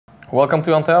Welcome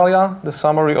to Antalya, the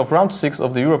summary of round 6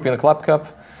 of the European Club Cup.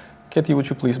 Katie, would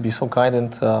you please be so kind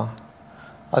and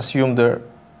assume the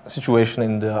situation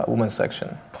in the women's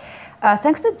section?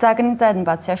 Thanks to Dzagnidze and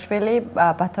Batsiashvili,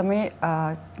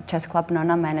 Batomi chess club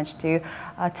Nona managed to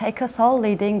take a sole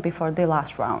leading before the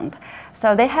last round.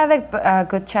 So they have a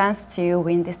good chance to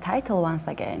win this title once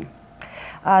again.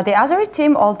 The Azeri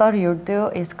team, Oldar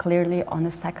Yurdu, is clearly on the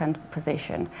second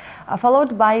position,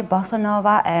 followed by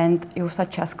Bosanova and Ursa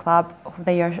Chess Club.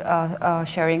 They are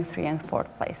sharing 3 and 4th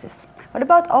places. What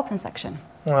about open section?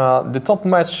 The top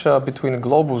match between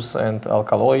Globus and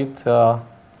Alkaloid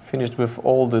finished with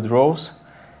all the draws.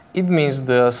 It means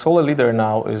the sole leader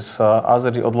now is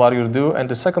Azeri Oldar Yurdu, and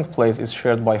the second place is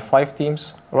shared by 5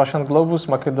 teams: Russian Globus,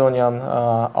 Macedonian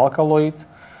Alkaloid,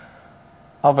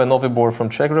 Ave Novi Bor from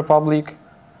Czech Republic,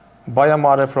 Baia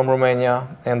Mare from Romania,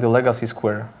 and the Legacy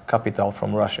Square Capital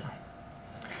from Russia.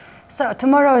 So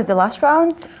tomorrow is the last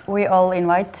round. We all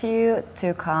invite you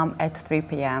to come at 3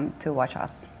 p.m. to watch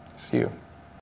us. See you.